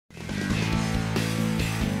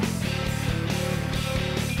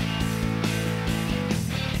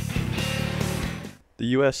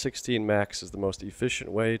The US16 MAX is the most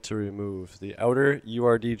efficient way to remove the outer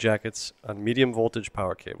URD jackets on medium voltage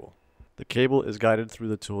power cable. The cable is guided through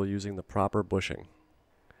the tool using the proper bushing,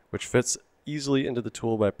 which fits easily into the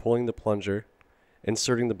tool by pulling the plunger,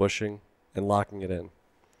 inserting the bushing, and locking it in.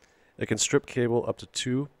 It can strip cable up to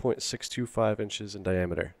 2.625 inches in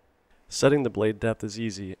diameter. Setting the blade depth is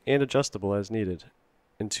easy and adjustable as needed,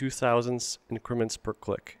 in 0.002 increments per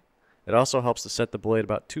click. It also helps to set the blade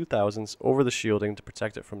about 0.002 over the shielding to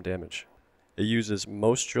protect it from damage. It uses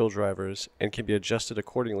most drill drivers and can be adjusted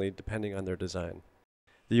accordingly depending on their design.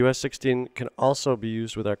 The US16 can also be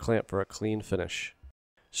used with our clamp for a clean finish.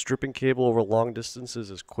 Stripping cable over long distances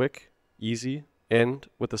is quick, easy, and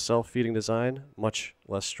with the self-feeding design, much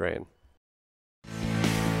less strain.